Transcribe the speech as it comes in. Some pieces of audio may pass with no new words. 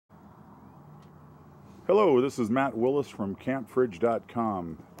Hello, this is Matt Willis from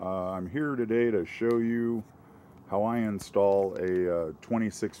CampFridge.com. I'm here today to show you how I install a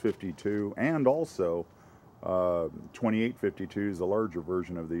 2652 and also 2852s, the larger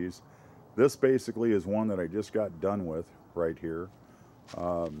version of these. This basically is one that I just got done with right here.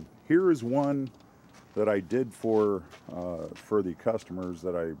 Here is one that I did for the customers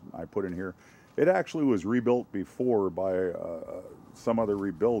that I put in here. It actually was rebuilt before by some other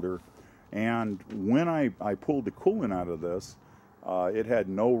rebuilder. And when I pulled the coolant out of this, it had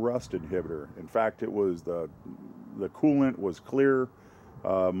no rust inhibitor. In fact, it was the coolant was clear,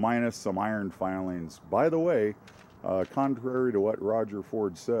 minus some iron filings. By the way, contrary to what Roger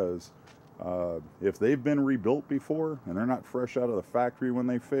Ford says, if they've been rebuilt before and they're not fresh out of the factory when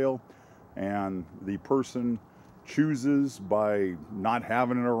they fail, and the person chooses by not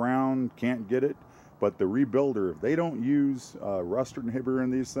having it around, can't get it, but the rebuilder, if they don't use rust inhibitor in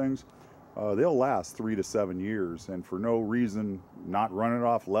these things, they'll last 3 to 7 years, and for no reason, not running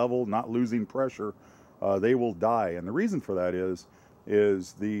off level, not losing pressure, they will die. And the reason for that is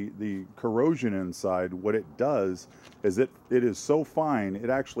the corrosion inside. What it does is it is so fine, it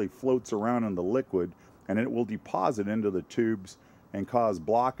actually floats around in the liquid, and it will deposit into the tubes and cause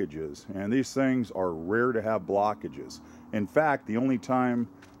blockages. And these things are rare to have blockages. In fact, the only time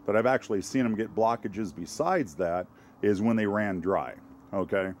that I've actually seen them get blockages besides that is when they ran dry.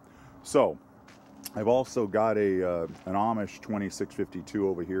 Okay. So, I've also got an Amish 2652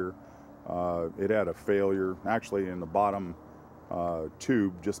 over here. It had a failure, actually in the bottom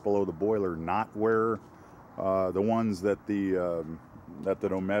tube, just below the boiler, not where the ones that the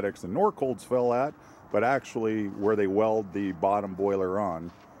Nomadics and Norcolds fell at, but actually where they weld the bottom boiler on.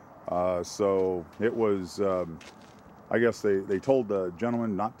 So it was, I guess they told the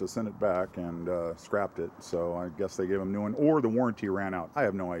gentleman not to send it back and scrapped it. So I guess they gave him a new one, or the warranty ran out. I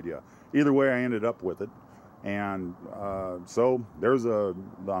have no idea. Either way, I ended up with it. And so there's the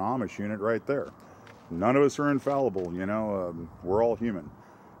Amish unit right there. None of us are infallible, you know. We're all human.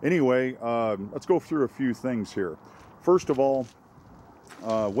 Anyway, let's go through a few things here. First of all,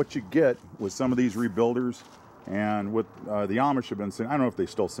 what you get with some of these rebuilders, and with the Amish have been sending, I don't know if they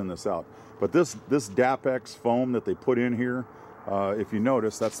still send this out, but this DAPX foam that they put in here, if you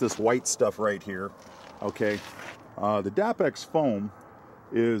notice, that's this white stuff right here. Okay, the DAPX foam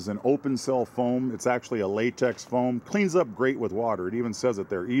is an open cell foam. It's actually a latex foam. Cleans up great with water. It even says it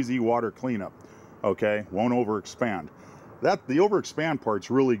there, easy water cleanup. Okay, won't overexpand. The overexpand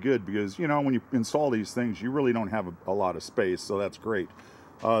part's really good because, you know, when you install these things, you really don't have a lot of space, so that's great.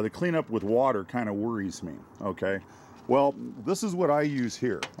 The cleanup with water kind of worries me. Okay, well, this is what I use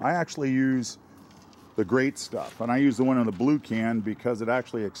here. I actually use the great stuff, and I use the one in the blue can because it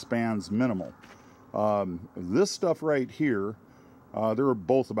actually expands minimal. This stuff right here, they're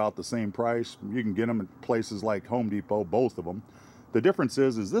both about the same price. You can get them at places like Home Depot, both of them. The difference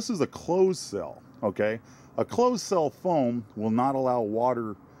is this is a closed cell. Okay, a closed cell foam will not allow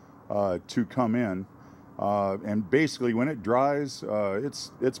water to come in, and basically when it dries,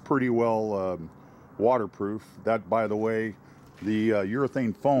 it's pretty well waterproof. That, by the way, the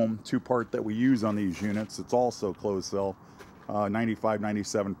urethane foam two-part that we use on these units, it's also closed cell,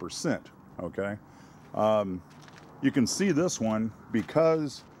 95-97%. Okay, you can see this one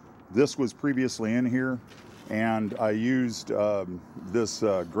because this was previously in here, and I used this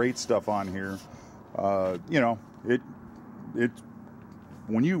great stuff on here. You know, let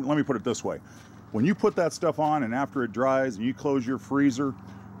me put it this way. When you put that stuff on and after it dries and you close your freezer,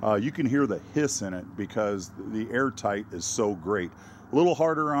 you can hear the hiss in it because the airtight is so great. A little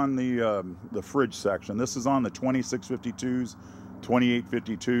harder on the fridge section. This is on the 2652s,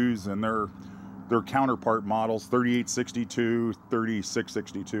 2852s, and their counterpart models, 3862,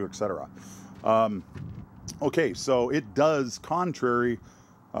 3662, etc. Okay, so it does, contrary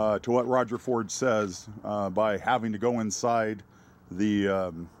to what Roger Ford says, by having to go inside the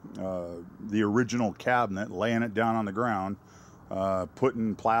original cabinet, laying it down on the ground,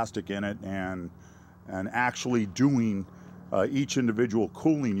 putting plastic in it, and actually doing each individual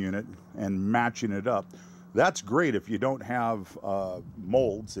cooling unit and matching it up. That's great if you don't have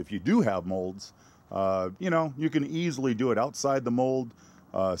molds. If you do have molds, you know, you can easily do it outside the mold,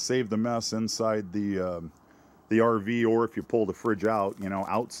 save the mess inside the RV, or if you pull the fridge out, you know,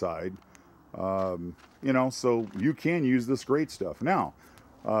 outside. You know, so you can use this great stuff. Now,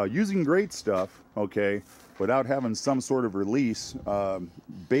 using great stuff, okay, without having some sort of release,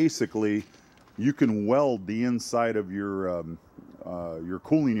 basically you can weld the inside of your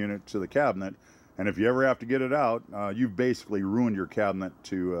cooling unit to the cabinet, and if you ever have to get it out, you've basically ruined your cabinet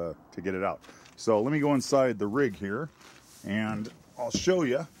to get it out. So let me go inside the rig here, and I'll show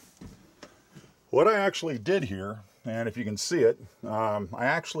you What I actually did here, and if you can see it, I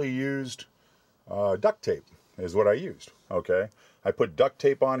actually used duct tape is what I used, okay? I put duct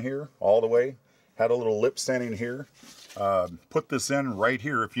tape on here all the way, had a little lip standing here, put this in right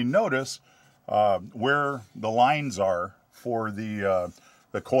here. If you notice where the lines are for the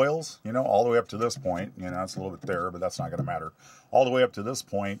coils, you know, all the way up to this point, you know, it's a little bit there, but that's not going to matter. All the way up to this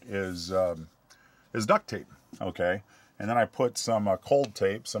point is duct tape, okay? And then I put some cold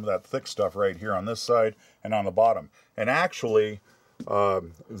tape, some of that thick stuff right here on this side and on the bottom. And actually,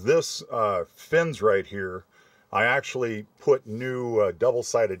 this fins right here, I actually put new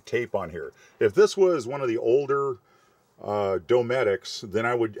double-sided tape on here. If this was one of the older Dometics, then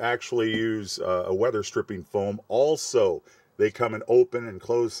I would actually use a weather stripping foam. Also, they come in open and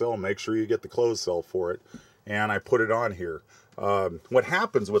closed cell. Make sure you get the closed cell for it. And I put it on here. What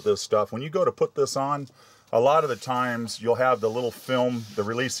happens with this stuff, when you go to put this on, a lot of the times you'll have the little film, the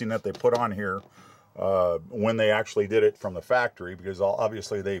releasing that they put on here when they actually did it from the factory, because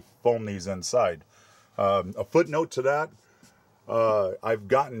obviously they foam these inside. A footnote to that, I've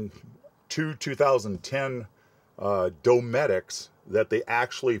gotten two 2010 Dometics that they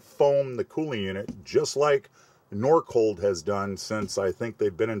actually foam the cooling unit, just like Norcold has done since I think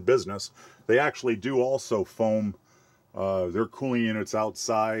they've been in business. They actually do also foam their cooling units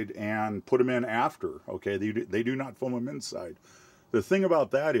outside and put them in after, okay? They do not foam them inside. The thing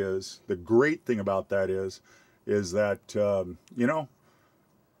about that is, the great thing about that is that, you know,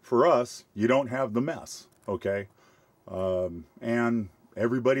 for us, you don't have the mess, okay? And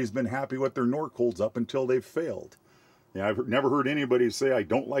everybody's been happy with their Norcolds up until they've failed. Yeah, I've never heard anybody say, I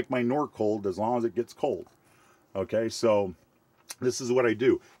don't like my Norcold as long as it gets cold, okay? So this is what I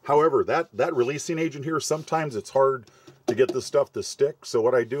do. However, that releasing agent here, sometimes it's hard to get this stuff to stick. So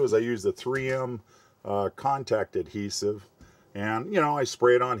what I do is I use the 3M contact adhesive, and, you know, I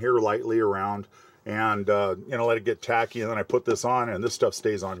spray it on here lightly around, and, you know, let it get tacky, and then I put this on, and this stuff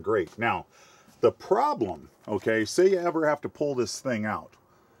stays on great. Now, the problem, okay, say you ever have to pull this thing out.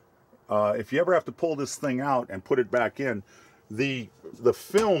 If you ever have to pull this thing out and put it back in, the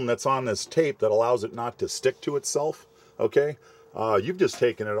film that's on this tape that allows it not to stick to itself, okay, you've just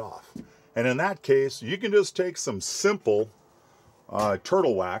taken it off. And in that case, you can just take some simple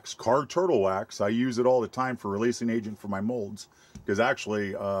turtle wax, car turtle wax. I use it all the time for releasing agent for my molds, because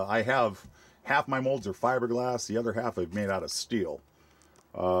actually I have half my molds are fiberglass, the other half I've made out of steel.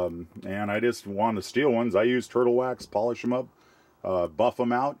 And I just want the steel ones, I use turtle wax, polish them up, buff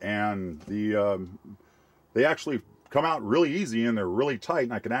them out, and they actually come out really easy, and they're really tight,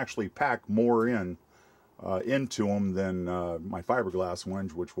 and I can actually pack more into them than my fiberglass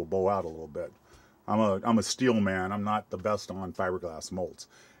ones, which will bow out a little bit. I'm a steel man. I'm not the best on fiberglass molds.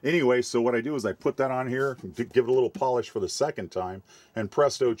 Anyway, so what I do is I put that on here, give it a little polish for the second time, and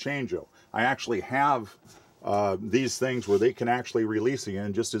presto changeo. I actually have these things where they can actually release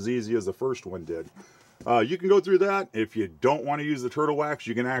again just as easy as the first one did. You can go through that. If you don't want to use the turtle wax,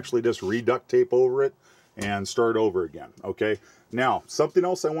 you can actually just re-duct tape over it and start over again, okay? Now, something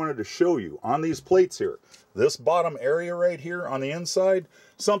else I wanted to show you on these plates here. This bottom area right here on the inside,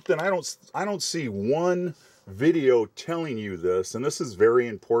 something I don't see one video telling you this, and this is very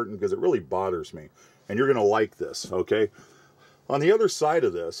important because it really bothers me, and you're gonna like this, okay? On the other side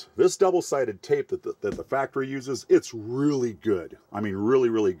of this double-sided tape that the factory uses, it's really good. I mean, really,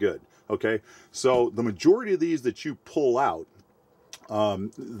 really good, okay? So the majority of these that you pull out,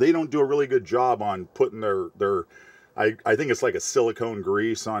 they don't do a really good job on putting their I think it's like a silicone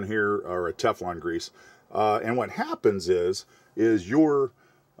grease on here, or a Teflon grease. And what happens is your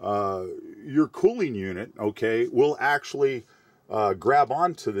cooling unit, okay, will actually grab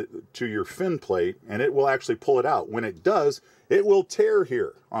onto your fin plate, and it will actually pull it out. When it does, it will tear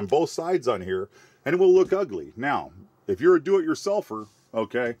here on both sides on here, and it will look ugly. Now, if you're a do-it-yourselfer,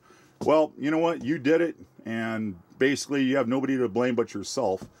 okay, well, you know what? You did it, and basically you have nobody to blame but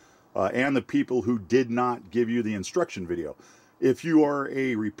yourself and the people who did not give you the instruction video. If you are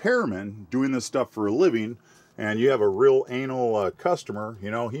a repairman doing this stuff for a living, and you have a real anal customer, you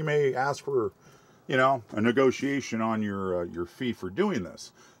know, he may ask for, you know, a negotiation on your fee for doing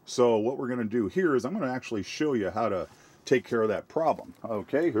this. So what we're going to do here is I'm going to actually show you how to take care of that problem.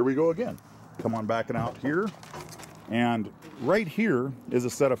 Okay, here we go again. Come on back and out here. And right here is a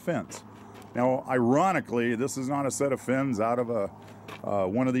set of fins. Now, ironically, this is not a set of fins out of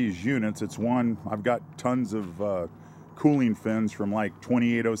one of these units. It's one, I've got tons of cooling fins from like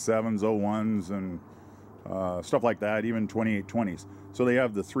 2807s, 01s, and stuff like that, even 2820s. So they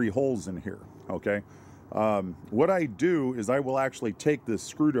have the 3 holes in here, okay? What I do is I will actually take this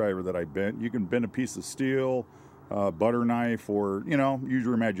screwdriver that I bent. You can bend a piece of steel, butter knife, or, you know, use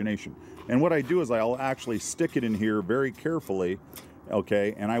your imagination. And what I do is I'll actually stick it in here very carefully,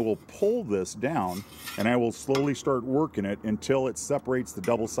 okay, and I will pull this down and I will slowly start working it until it separates the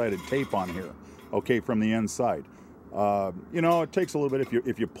double-sided tape on here, okay, from the inside. You know, it takes a little bit.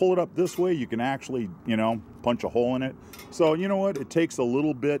 If you pull it up this way, you can actually, you know, punch a hole in it. So, you know what, it takes a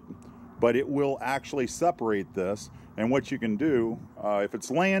little bit, but it will actually separate this. And what you can do, if it's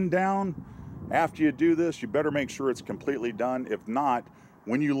laying down, after you do this, you better make sure it's completely done. If not,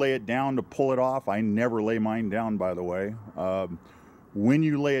 when you lay it down to pull it off, I never lay mine down, by the way. When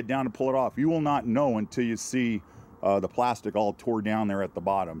you lay it down to pull it off, you will not know until you see the plastic all tore down there at the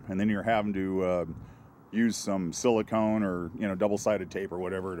bottom. And then you're having to use some silicone or, you know, double-sided tape or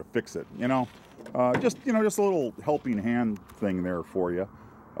whatever to fix it. You know, just a little helping hand thing there for you.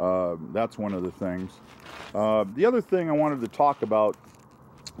 That's one of the things. The other thing I wanted to talk about,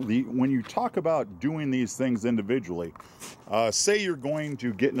 when you talk about doing these things individually, say you're going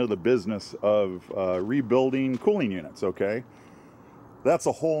to get into the business of rebuilding cooling units, okay? That's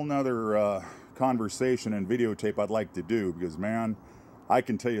a whole nother conversation and videotape I'd like to do, because, man, I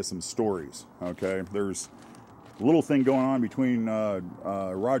can tell you some stories, okay? There's a little thing going on between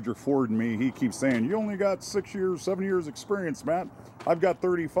Roger Ford and me. He keeps saying, you only got 6 years, 7 years experience, Matt. I've got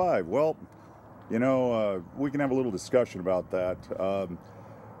 35. Well, you know, we can have a little discussion about that.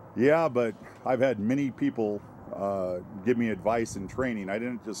 Yeah, but I've had many people give me advice and training. I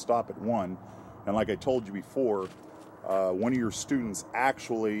didn't just stop at one. And like I told you before, one of your students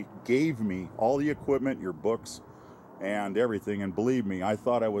actually gave me all the equipment, your books, and everything. And believe me, I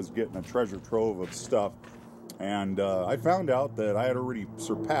thought I was getting a treasure trove of stuff. And I found out that I had already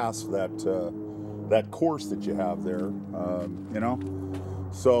surpassed that that course that you have there, you know.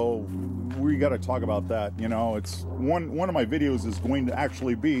 So we got to talk about that. You know, it's one of my videos is going to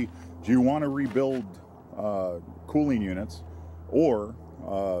actually be, do you want to rebuild cooling units, or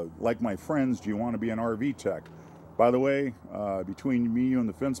like my friends, do you want to be an RV tech? By the way, between me, you, and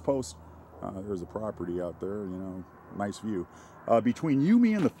the fence post, there's a property out there, you know, nice view. Between you,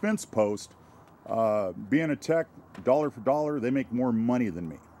 me, and the fence post, being a tech, dollar for dollar, they make more money than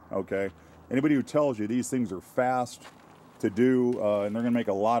me, okay? Anybody who tells you these things are fast to do and they're going to make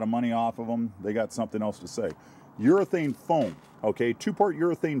a lot of money off of them, they got something else to say. Urethane foam, okay? 2-part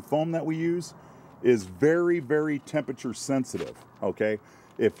urethane foam that we use is very, very temperature sensitive, okay?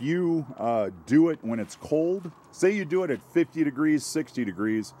 If you do it when it's cold, say you do it at 50 degrees, 60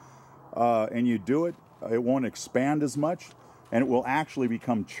 degrees, and you do it, it won't expand as much, and it will actually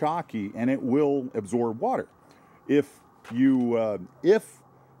become chalky, and it will absorb water. If you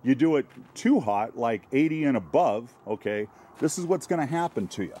do it too hot, like 80 and above, okay, this is what's going to happen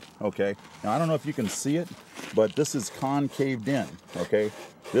to you, okay? Now, I don't know if you can see it, but this is concaved in, okay?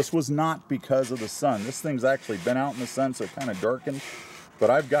 This was not because of the sun. This thing's actually been out in the sun, so it kind of darkened. But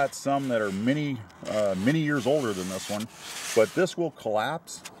I've got some that are many years older than this one. But this will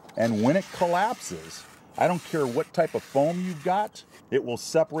collapse, and when it collapses, I don't care what type of foam you've got, it will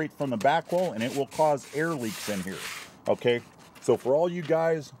separate from the back wall, and it will cause air leaks in here, okay? So for all you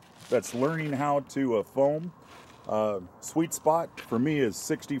guys that's learning how to foam, sweet spot for me is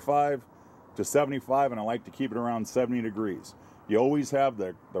 65 to 75, and I like to keep it around 70 degrees. You always have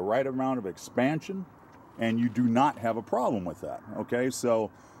the right amount of expansion, and you do not have a problem with that, okay?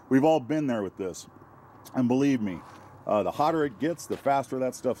 So we've all been there with this, and believe me, the hotter it gets, the faster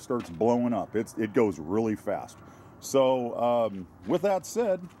that stuff starts blowing up. It goes really fast. So with that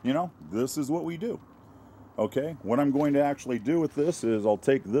said, you know, this is what we do. Okay, what I'm going to actually do with this is I'll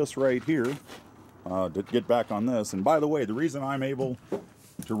take this right here to get back on this. And by the way, the reason I'm able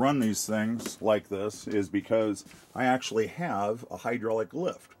to run these things like this is because I actually have a hydraulic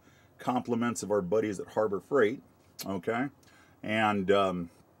lift. Compliments of our buddies at Harbor Freight, okay? And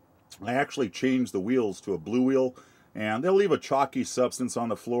I actually changed the wheels to a blue wheel, and they'll leave a chalky substance on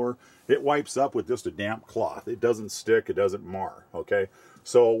the floor. It wipes up with just a damp cloth. It doesn't stick, it doesn't mar, okay?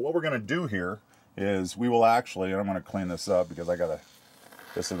 So what we're gonna do here is we will actually, and I'm gonna clean this up because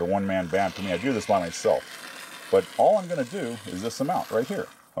this is a one-man band for me. I do this by myself. But all I'm gonna do is this amount right here,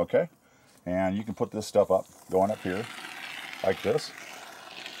 okay? And you can put this stuff up, going up here, like this.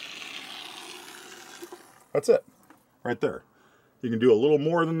 That's it, right there. You can do a little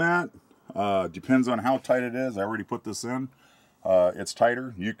more than that. Depends on how tight it is. I already put this in. It's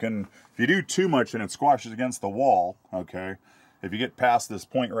tighter. You can, if you do too much and it squashes against the wall, okay, if you get past this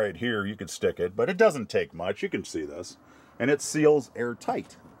point right here, you can stick it, but it doesn't take much. You can see this. And it seals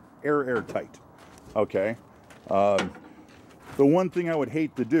airtight, airtight, okay? The one thing I would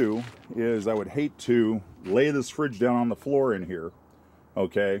hate to do is I would hate to lay this fridge down on the floor in here,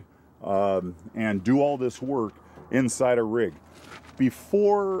 okay, and do all this work inside a rig.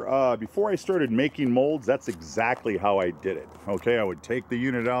 Before I started making molds, that's exactly how I did it. Okay, I would take the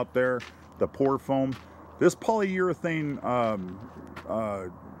unit out there, the pour foam. This polyurethane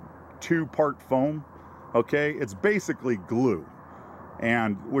 2-part foam, okay, it's basically glue.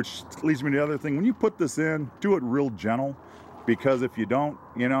 And which leads me to the other thing. When you put this in, do it real gentle, because if you don't,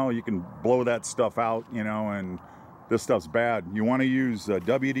 you know, you can blow that stuff out, you know, and this stuff's bad. You want to use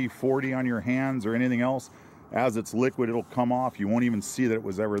WD-40 on your hands or anything else. As it's liquid, it'll come off. You won't even see that it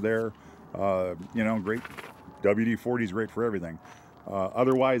was ever there. You know, great. WD-40 is great for everything.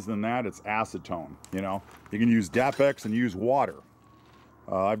 Otherwise than that, it's acetone. You know, you can use Dapex and use water.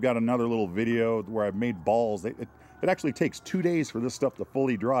 I've got another little video where I've made balls. It actually takes 2 days for this stuff to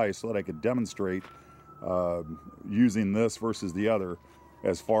fully dry so that I could demonstrate using this versus the other.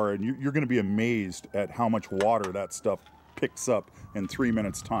 As far as you're going to be amazed at how much water that stuff picks up in 3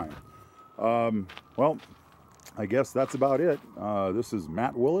 minutes time. Well, I guess that's about it. This is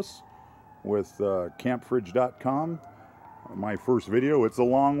Matt Willis with CampFridge.com. My first video. It's a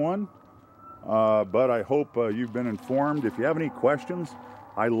long one, but I hope you've been informed. If you have any questions,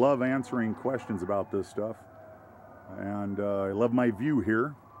 I love answering questions about this stuff, and I love my view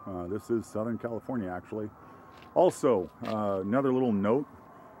here. This is Southern California, actually. Also, another little note: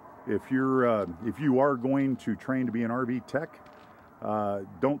 if you are going to train to be an RV tech,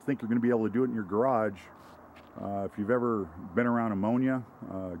 don't think you're going to be able to do it in your garage. If you've ever been around ammonia,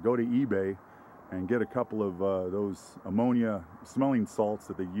 go to eBay and get a couple of those ammonia smelling salts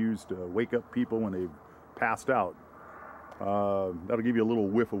that they use to wake up people when they've passed out. That'll give you a little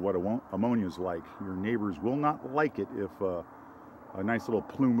whiff of what ammonia is like. Your neighbors will not like it if a nice little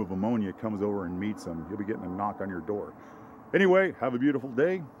plume of ammonia comes over and meets them. You'll be getting a knock on your door. Anyway, have a beautiful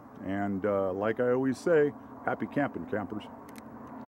day, and like I always say, happy camping, campers.